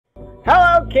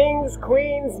Hello, kings,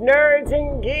 queens, nerds,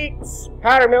 and geeks!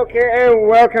 Powder Milk here, and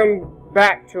welcome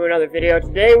back to another video.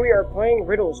 Today we are playing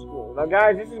Riddle School. Now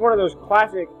guys, this is one of those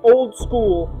classic,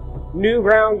 old-school,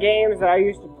 Newground games that I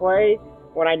used to play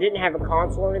when I didn't have a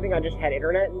console or anything. I just had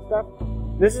internet and stuff.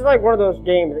 This is like one of those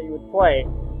games that you would play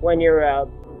when you have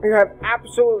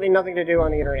absolutely nothing to do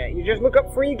on the internet. You just look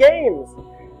up free games.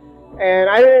 And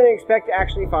I didn't expect to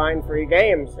actually find free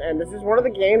games. And this is one of the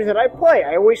games that I play.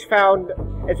 I always found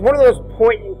it's one of those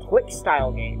point-and-click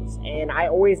style games. And I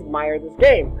always admired this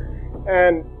game.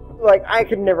 And, like, I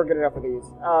could never get enough of these.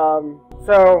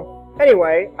 So,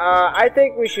 anyway, I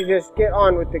think we should just get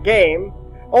on with the game.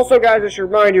 Also, guys, I should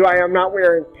remind you, I am not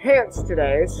wearing pants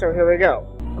today. So, here we go.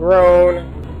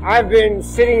 Grown. I've been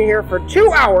sitting here for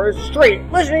 2 hours straight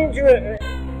listening to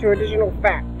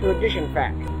addition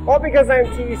facts. All because I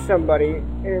teased somebody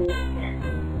in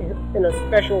a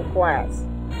special class.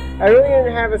 I really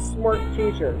didn't have a smart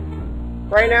teacher.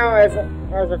 Right now,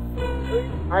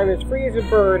 I'm as free as a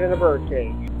bird in a bird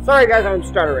cage. Sorry guys, I'm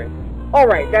stuttering.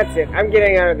 Alright, that's it. I'm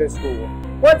getting out of this school.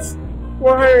 What's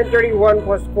 131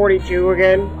 plus 42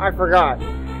 again? I forgot.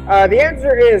 The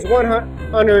answer is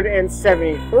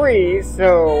 173,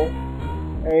 so...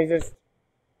 And he's just...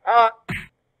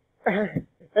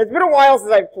 It's been a while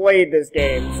since I've played this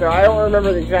game, so I don't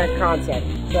remember the exact concept.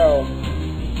 So,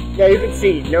 yeah, you can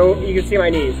see. You can see my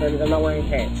knees. That means I'm not wearing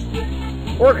pants.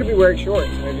 Or I could be wearing shorts,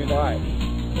 and I just lied.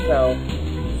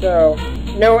 So,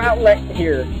 no outlet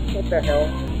here. What the hell?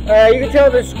 You can tell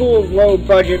this school is low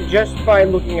budget just by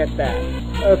looking at that.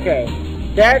 Okay,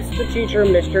 that's the teacher,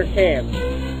 Mr. Cam.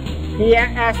 He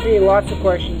asked me lots of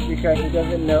questions because he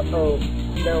doesn't know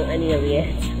any of the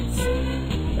answers.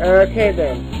 Okay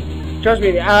then. Trust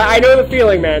me, I know the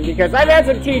feeling, man, because I've had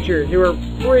some teachers who are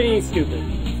pretty stupid.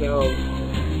 So,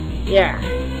 yeah.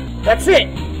 That's it!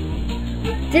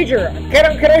 Teacher,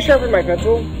 can I sharpen my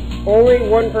pencil? Only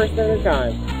one person at a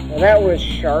time. Well, that was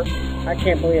sharp. I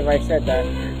can't believe I said that.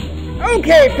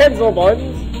 Okay, pencil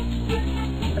buttons.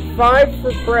 5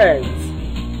 for Prez.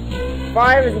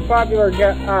 5 is a popular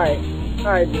guy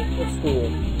at school.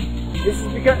 This is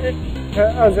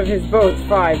because of his votes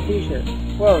 5 t-shirt.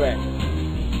 Well then.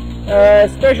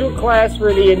 Special class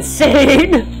for the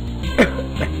insane.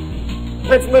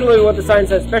 That's literally what the sign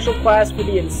says. Special class for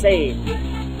the insane.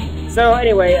 So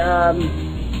anyway,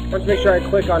 let's make sure I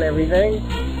click on everything.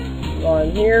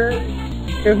 On here.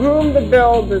 To whom the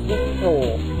bell doesn't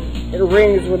toll, it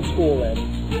rings when school ends.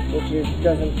 Which it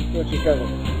doesn't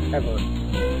ever.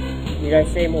 Need I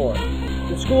say more?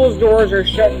 The school's doors are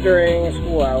shut during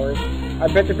school hours. I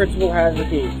bet the principal has the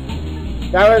keys.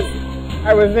 I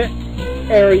was there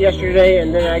yesterday,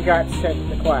 and then I got sent to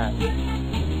the class.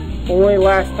 Only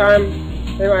last time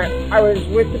I was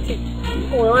with the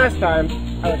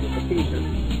teacher.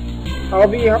 I'll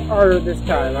be harder this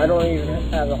time. I don't even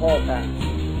have a hall pass.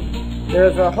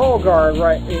 There's a hall guard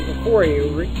right before you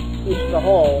reach the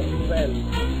hall end.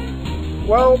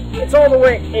 Well, it's all the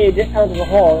way out of the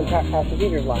hall and past the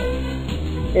teacher's lounge.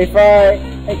 If I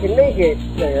can make it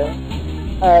there,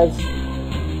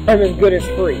 I'm as good as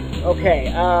free. Okay,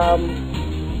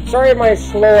 sorry my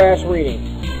slow-ass reading.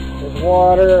 There's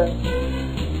water.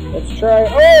 Let's try...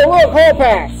 Oh, look! Hall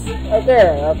pass! Right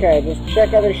there. Okay, just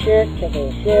check other shit.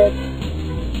 Okay,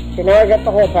 now I got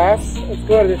the hall pass. Let's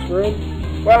go to this room.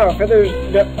 Wow, feathers,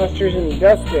 dusters, and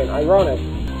dustbin. Ironic.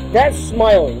 That's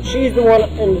Smiley. She's the one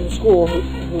in the school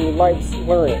who likes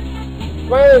learning.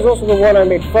 Smiley is also the one I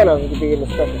made fun of to be in the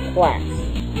special class.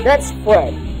 That's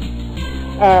Fred.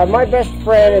 My best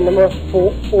friend and the most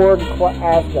bored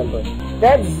class member.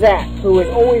 That's Zach, who is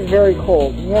always very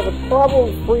cold. He has a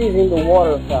problem freezing the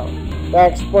water fountain.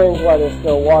 That explains why there's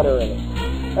still water in it.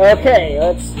 Okay,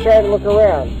 let's try to look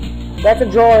around. That's a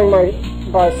drawing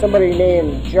by somebody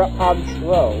named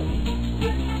Jobro.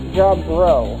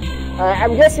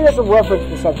 I'm guessing that's a reference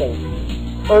to something.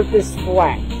 Earth is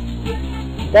flat.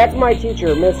 That's my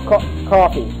teacher, Miss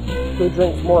Coffee, who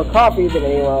drinks more coffee than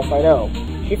anyone else I know.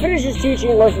 She finishes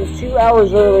teaching lessons 2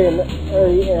 hours early in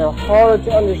a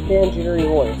hard-to-understand jittery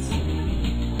voice.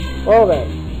 Well then,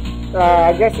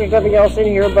 I guess there's nothing else in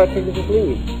here but to just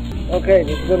leave. Okay,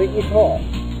 just go to East Hall.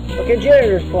 Okay,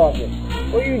 janitor's closet.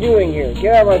 What are you doing here?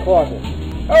 Get out of my closet.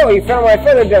 Oh, you found my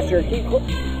feather duster. Keep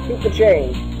the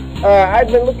change. I've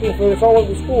been looking for this all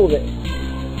over the school day.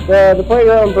 The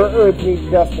playground for Earth needs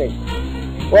dusting.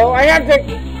 Well, I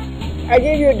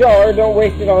gave you $1. Don't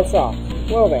waste it on socks.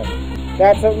 Well then.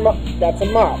 That's a mop.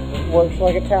 It works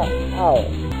like a towel.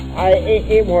 I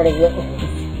ate one of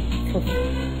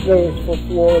those for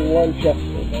floor lunch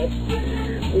yesterday.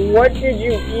 What did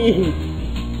you eat?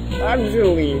 I'm just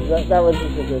gonna leave. That was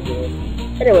just ridiculous.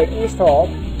 Anyway, East Hall.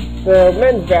 the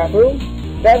men's bathroom.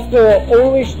 That's the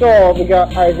only stall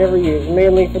I've ever used,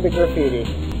 mainly for the graffiti.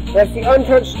 That's the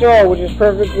untouched stall, which is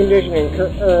perfect condition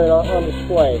and on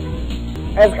display.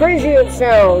 As crazy as it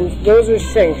sounds, those are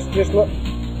sinks. Just look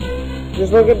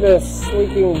at the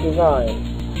sleeking design.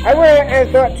 I wouldn't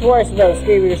have thought twice about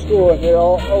escaping to school if it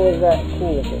all was that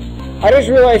cool looking. I just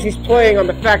realized he's playing on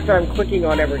the fact that I'm clicking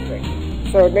on everything.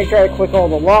 So make sure I click all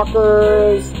the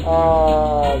lockers.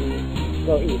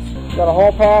 Go east. Got a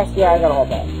hall pass? Yeah, I got a hall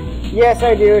pass. Yes,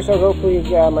 I do, so go please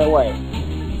get out of my way.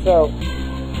 So,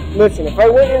 listen, if I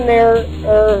went in there,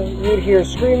 you'd hear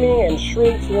screaming and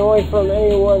shrieks, not only from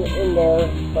anyone in there,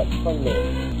 but from me.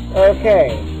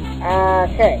 Okay.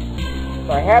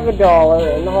 So I have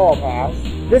 $1 in the hall pass.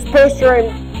 This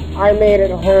poster I made at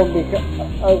home because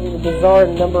of the bizarre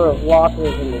number of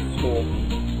lockers in this school.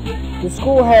 The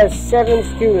school has 7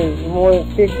 students and more than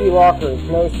 50 lockers.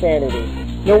 No sanity.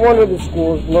 No wonder the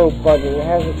school is low budget.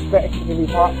 It was expected to be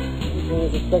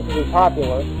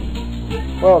popular.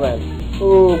 Well then.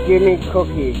 Ooh, give me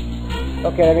cookie.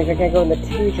 Okay, that means I can't go in the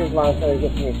teacher's lounge until they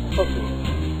get me a cookie.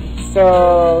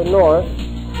 So, north.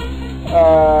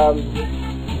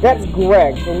 That's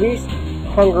Greg, the least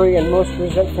hungry and most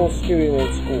resentful student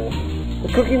in school. The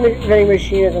cookie vending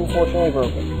machine is unfortunately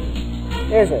broken.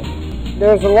 Is it?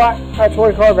 There's a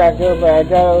toy car back there, but I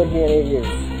doubt it would be any use.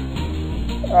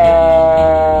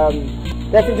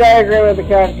 That's a diagram of the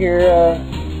cafeteria,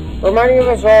 reminding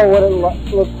us all what it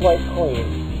looked like clean.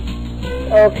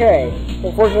 Okay.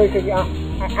 Unfortunately, cookie.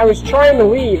 I was trying to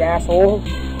leave, asshole.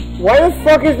 Why the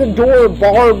fuck is the door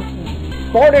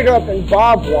boarded up and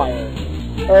barbed wire?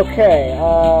 Okay,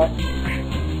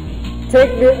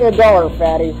 take the $1,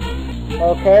 fatty.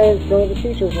 Okay, let's go to the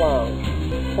teacher's lounge.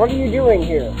 What are you doing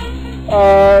here?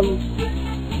 I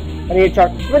need to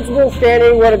talk to the principal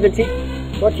standing.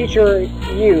 What teacher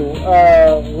you?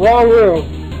 Wrong room.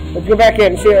 Let's go back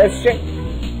in. See,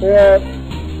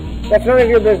 that's none of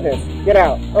your business. Get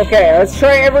out. Okay, let's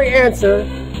try every answer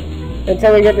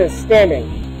until we get this standing.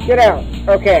 Get out.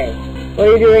 Okay. What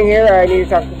are you doing here? I need to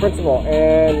talk to the principal.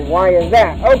 And why is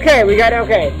that? Okay, we got it.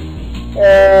 Okay.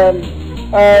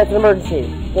 It's an emergency.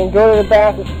 Then go to the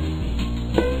bathroom.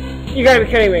 You gotta be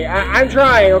kidding me. I'm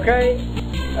trying, okay?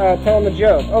 Tell him a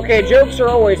joke. Okay, jokes are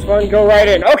always fun. Go right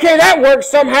in. Okay, that works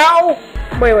somehow!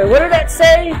 Wait, what did that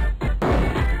say?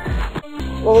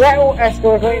 Well, that will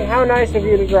escalate. How nice of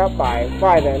you to drop by.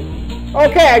 Bye, then.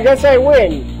 Okay, I guess I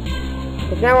win.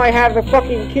 But now I have the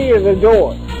fucking key to the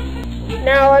door.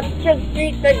 Now let's just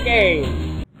beat the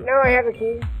game. Now I have the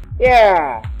key.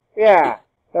 Yeah.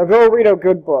 Now go read a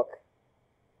good book.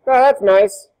 Oh, that's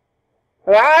nice.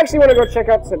 I actually want to go check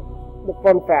out the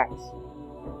fun facts.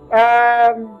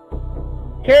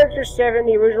 Character 7,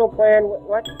 the original plan.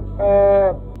 What?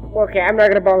 Okay, I'm not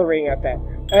gonna bother reading out that.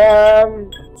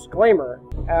 Disclaimer.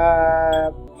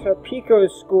 Topeka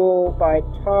School by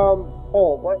Tom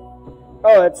Hull. What?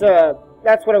 Oh,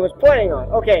 that's what I was playing on.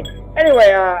 Okay.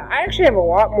 Anyway, I actually have a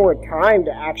lot more time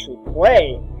to actually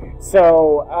play.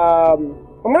 So,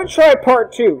 I'm gonna try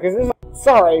part 2, because this is...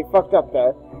 Sorry, fucked up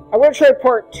there. I'm gonna try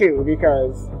part 2,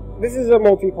 because this is a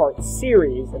multi-part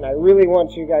series, and I really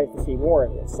want you guys to see more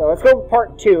of this. So let's go to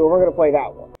part 2, and we're gonna play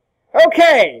that one.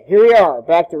 Okay, here we are,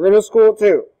 back to Riddle School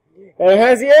 2. And it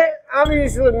has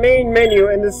obviously the main menu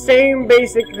and the same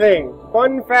basic thing.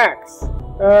 Fun facts.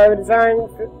 The design...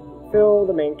 Phil,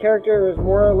 the main character, was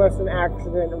more or less an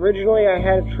accident. Originally, I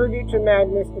had a tribute to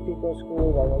Madness, the Pico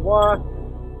School, blah, blah, blah.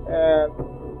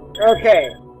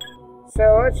 Okay. So,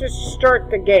 let's just start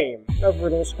the game of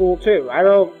Riddle School 2. I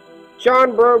know,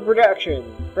 John Bro Production.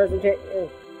 Presentation.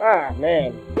 Ah,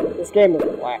 man. This game is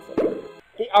a classic.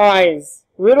 The Eyes.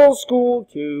 Riddle School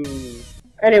 2.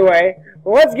 Anyway,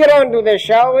 well, let's get on to this,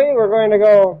 shall we? We're going to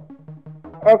go...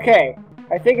 Okay.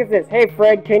 I think it's this. Hey,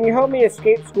 Fred, can you help me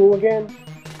escape school again?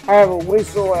 I have a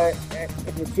whistle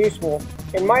if it's useful.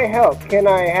 It might help. Can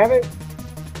I have it?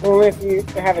 Well, if you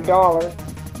have $1.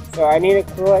 So I need to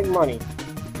collect money.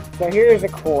 So here's a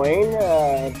coin.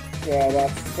 Yeah,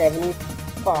 that's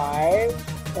 75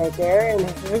 right there. And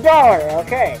this is $1.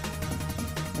 Okay.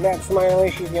 And that's Smiley.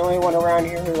 She's the only one around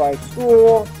here who likes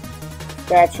school.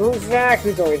 That's Zach,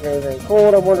 who's always very, very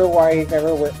cold. I wonder why he's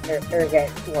never wears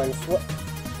that one sweater.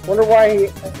 Wonder why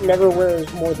he never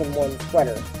wears more than one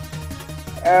sweater.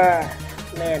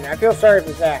 Man, I feel sorry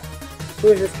for Zach.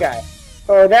 Who's this guy?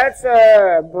 Oh, that's,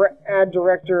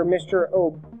 director Mr.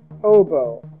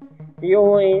 Obo. He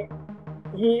only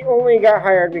got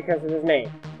hired because of his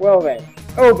name. Well then,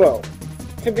 Obo.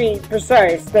 To be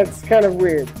precise, that's kind of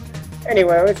weird.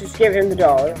 Anyway, let's just give him the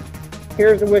 $1.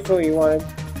 Here's the whistle you wanted.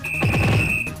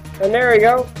 And there we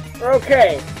go.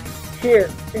 Okay. Here.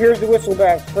 here's the whistle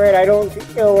back, Fred. I don't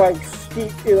feel like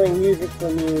feeling music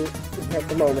from you at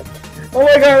the moment. Oh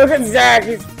my god, look at Zach.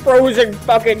 He's frozen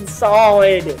fucking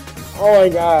solid. Oh my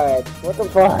god. What the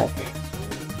fuck?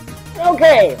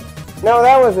 Okay. No,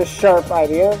 that was a sharp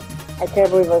idea. I can't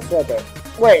believe I said that.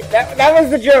 Wait, that was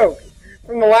the joke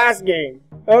from the last game.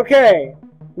 Okay.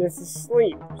 This is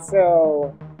sleep.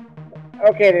 So,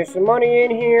 okay, there's some money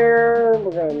in here.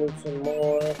 We're gonna need some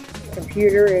more.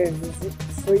 Computer is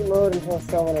sleep mode until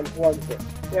someone unplugs it.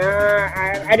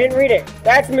 I didn't read it.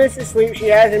 That's Mrs. Sleep. She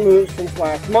hasn't moved since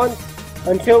last month.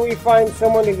 Until we find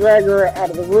someone to drag her out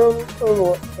of the room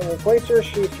and replace her,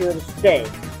 she's here to stay.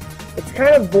 It's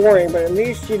kind of boring, but at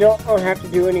least you don't have to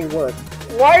do any work.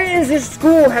 Why does this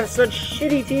school have such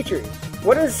shitty teachers?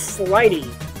 What is slidey?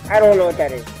 I don't know what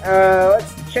that is.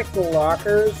 Let's check the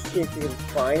lockers, see if you can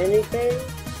find anything.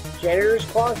 Janitor's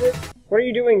closet? What are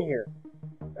you doing here?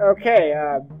 Okay,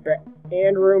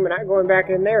 and room, and I'm going back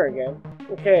in there again.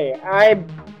 Okay, I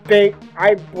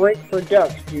break for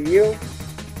ducks, do you?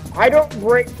 I don't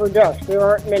break for ducks. There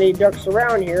aren't many ducks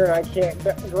around here, and I can't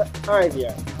drive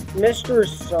yet. Mr.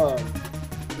 Sun.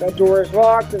 That door is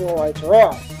locked, and the lights are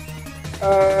off.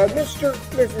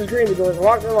 Mrs. Green, the door is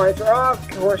locked, and the lights are off.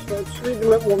 Of course, let's read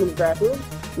the woman's bathroom.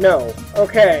 No.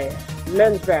 Okay.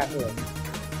 Men's bathroom.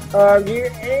 Do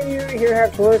any of you here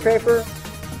have toilet paper?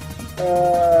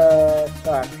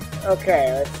 Fuck.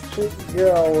 Okay, let's keep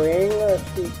going.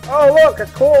 Oh, look, a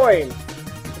coin!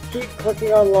 Keep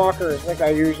clicking on lockers like I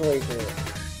usually do.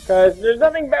 Because there's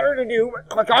nothing better to do but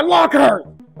click on lockers!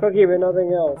 Cookie, but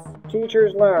nothing else.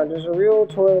 Teacher's lounge. There's a real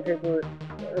toilet paper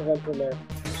event in there.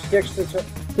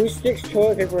 Who sticks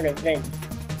toilet paper in a vent?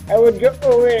 I would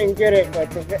go in and get it, but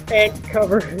the vent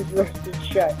cover is rusted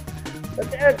shut.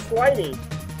 But that's slidey.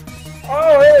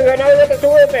 Oh, here we go. Now we got the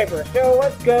toilet paper. So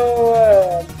let's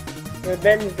go to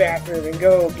Ben's bathroom and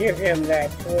go give him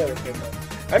that toilet paper.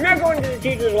 I'm not going to the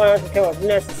teacher's lounge until it's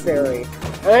necessary.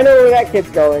 I know where that kid's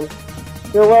going.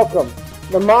 You're welcome.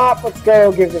 The mop, let's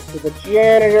go give this to the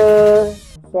janitor.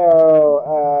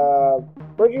 So,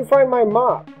 where'd you find my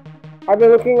mop? I've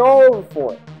been looking all over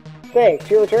for it. Thanks,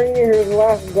 you're returning it. Here's the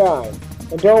last dime.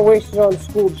 And don't waste it on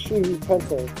school cheesy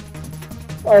pencils.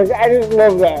 I just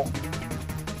love that.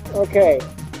 Okay,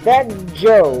 that's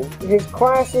Joe. His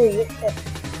class is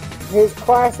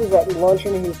at lunch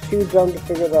and he's too dumb to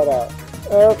figure that out.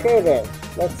 Okay then,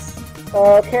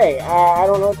 okay, I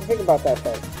don't know what to think about that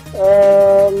then.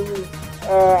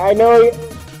 I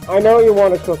know you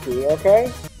want a cookie, okay?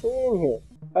 Get in here.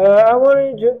 I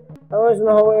was in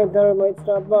the hallway and thought I might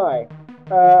stop by.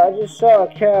 I just saw a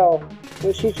cow.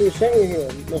 Which teacher sent you here?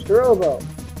 Mr. Obo.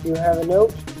 Do you have a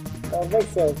note? I don't think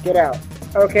so. Get out.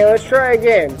 Okay, let's try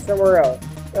again, somewhere else.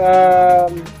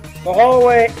 The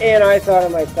hallway, and I thought I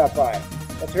might stop by.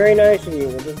 That's very nice of you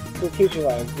with the teacher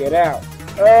line. Get out.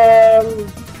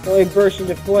 Only burst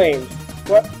into flames.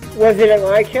 What was it at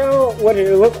my cow? What did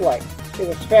it look like? It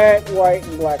was fat, white,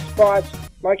 and black spots.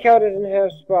 My cow doesn't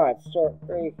have spots.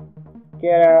 Sorry.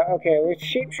 Get out. Okay, let's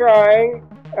keep trying.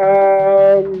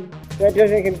 That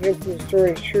doesn't convince me the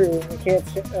story is true. I can't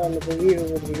sit on the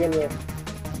believable to begin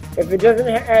with. If it doesn't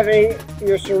have any,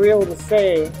 you're surreal to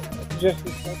say. It's just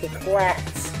like a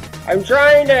class. I'm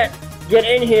trying to get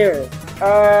in here.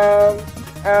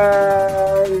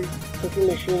 Cooking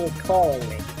machine is calling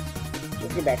me.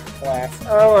 Let's get back to class.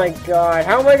 Oh my god,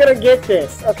 how am I gonna get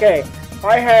this? Okay,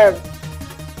 I have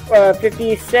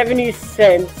 50, 70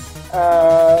 cents.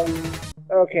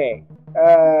 Okay.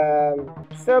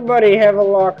 Somebody have a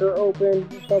locker open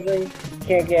or something.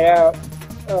 Can't get out.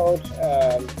 Oh,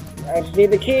 I just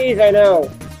need the keys, I know.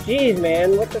 Jeez,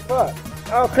 man, what the fuck?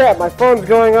 Oh crap, my phone's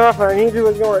going off and I need to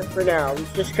ignore it for now.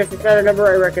 Just because it's not a number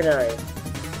I recognize.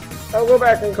 I'll go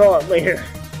back and call it later.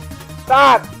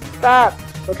 Stop! Stop!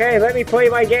 Okay, let me play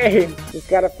my game. Just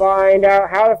gotta find out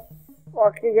how the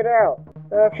fuck to get out.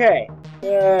 Okay.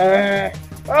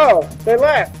 Oh, they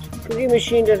left. Cookie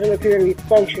machine doesn't appear to be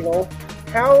functional.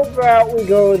 How about we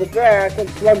go to the back and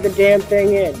plug the damn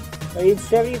thing in? I need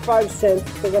 75 cents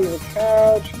to put under the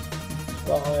couch.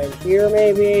 Behind here,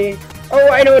 maybe. Oh,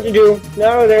 I know what to do.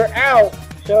 No, they're out.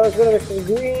 So let's go to Mrs.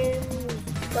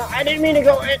 Green's. No, I didn't mean to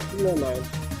go in. Never mind.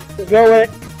 Let's go with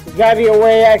it. There's gotta be a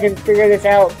way I can figure this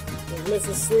out. There's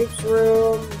Mrs. Sleep's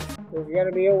room. There's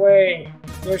gotta be a way.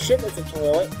 There's shit that's a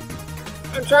toilet.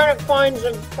 I'm trying to find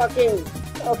some fucking...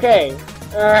 Okay.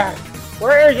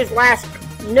 Where is this last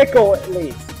nickel at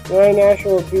least? Very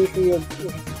natural, beefy,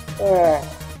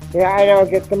 yeah, I know,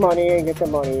 get the money and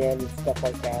stuff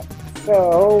like that.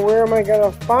 So, where am I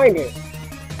gonna find it?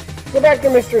 Go back to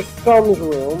Mr. Thumb's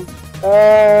room.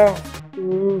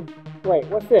 Wait,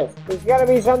 what's this? There's gotta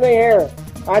be something here.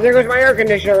 There goes my air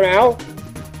conditioner now.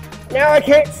 Now I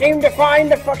can't seem to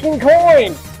find the fucking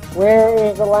coin. Where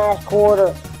is the last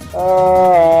quarter?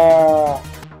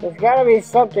 There's gotta be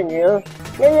something here.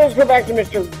 Maybe let's go back to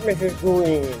Mrs.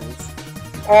 Green's.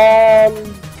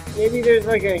 Maybe there's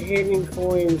like a hidden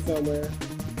coin somewhere.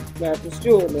 Not the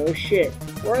stool, no shit.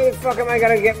 Where the fuck am I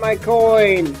gonna get my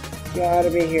coin? Gotta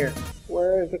be here.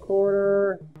 Where is the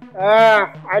quarter?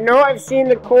 I know I've seen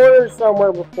the quarter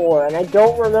somewhere before, and I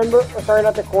don't remember. Sorry,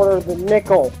 not the quarter, the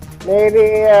nickel.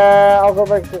 Maybe, I'll go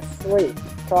back to sleep.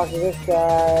 Talk to this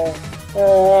guy.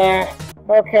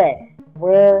 Okay.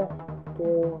 Where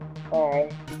do I...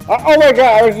 oh my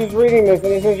god, I was just reading this,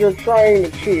 and it says you're trying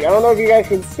to cheat. I don't know if you guys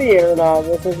can see it or not,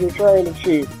 but it says you're trying to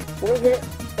cheat. What is it?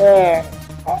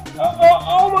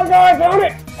 Oh my god, I found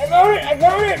it! I found it! I've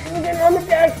been on the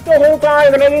desk the whole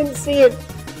time, and I didn't see it.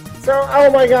 So, oh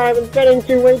my god, I've been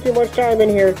spending way too much time in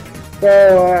here.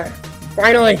 So,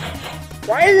 finally.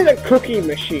 Why is it a cookie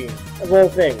machine, of all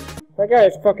things? That guy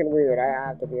is fucking weird, I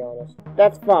have to be honest.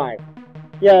 That's 5.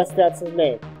 Yes, that's his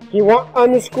name. He won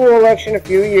on the school election a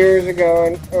few years ago,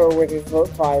 and with his vote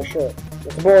 5, sure.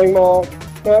 It's a bowling ball.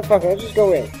 No, fuck it, let's just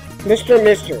go in. Mister.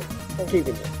 I'm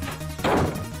keeping it.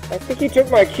 I think he took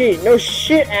my key. No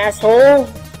shit, asshole!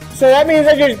 So that means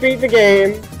I just beat the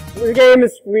game. The game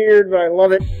is weird, but I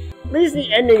love it. At least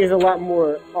the ending is a lot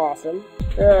more awesome.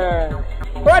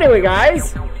 Well, anyway,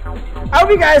 guys, I hope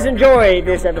you guys enjoyed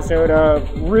this episode of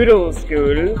Riddle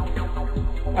School.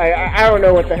 I don't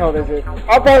know what the hell this is.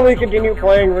 I'll probably continue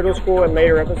playing Riddle School in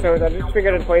later episodes. I just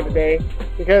figured I'd play today.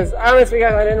 Because, honestly,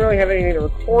 guys, I didn't really have anything to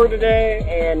record today.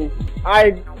 And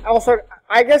I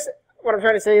guess what I'm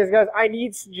trying to say is, guys, I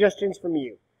need suggestions from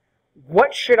you.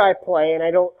 What should I play? And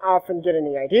I don't often get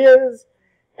any ideas.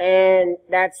 And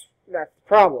that's the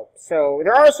problem. So,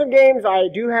 there are some games I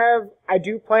do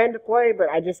plan to play, but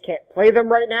I just can't play them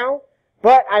right now.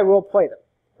 But I will play them,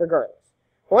 regardless.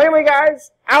 Well, anyway,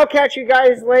 guys, I'll catch you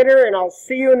guys later, and I'll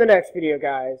see you in the next video,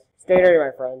 guys. Stay nerdy,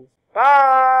 my friends.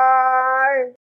 Bye!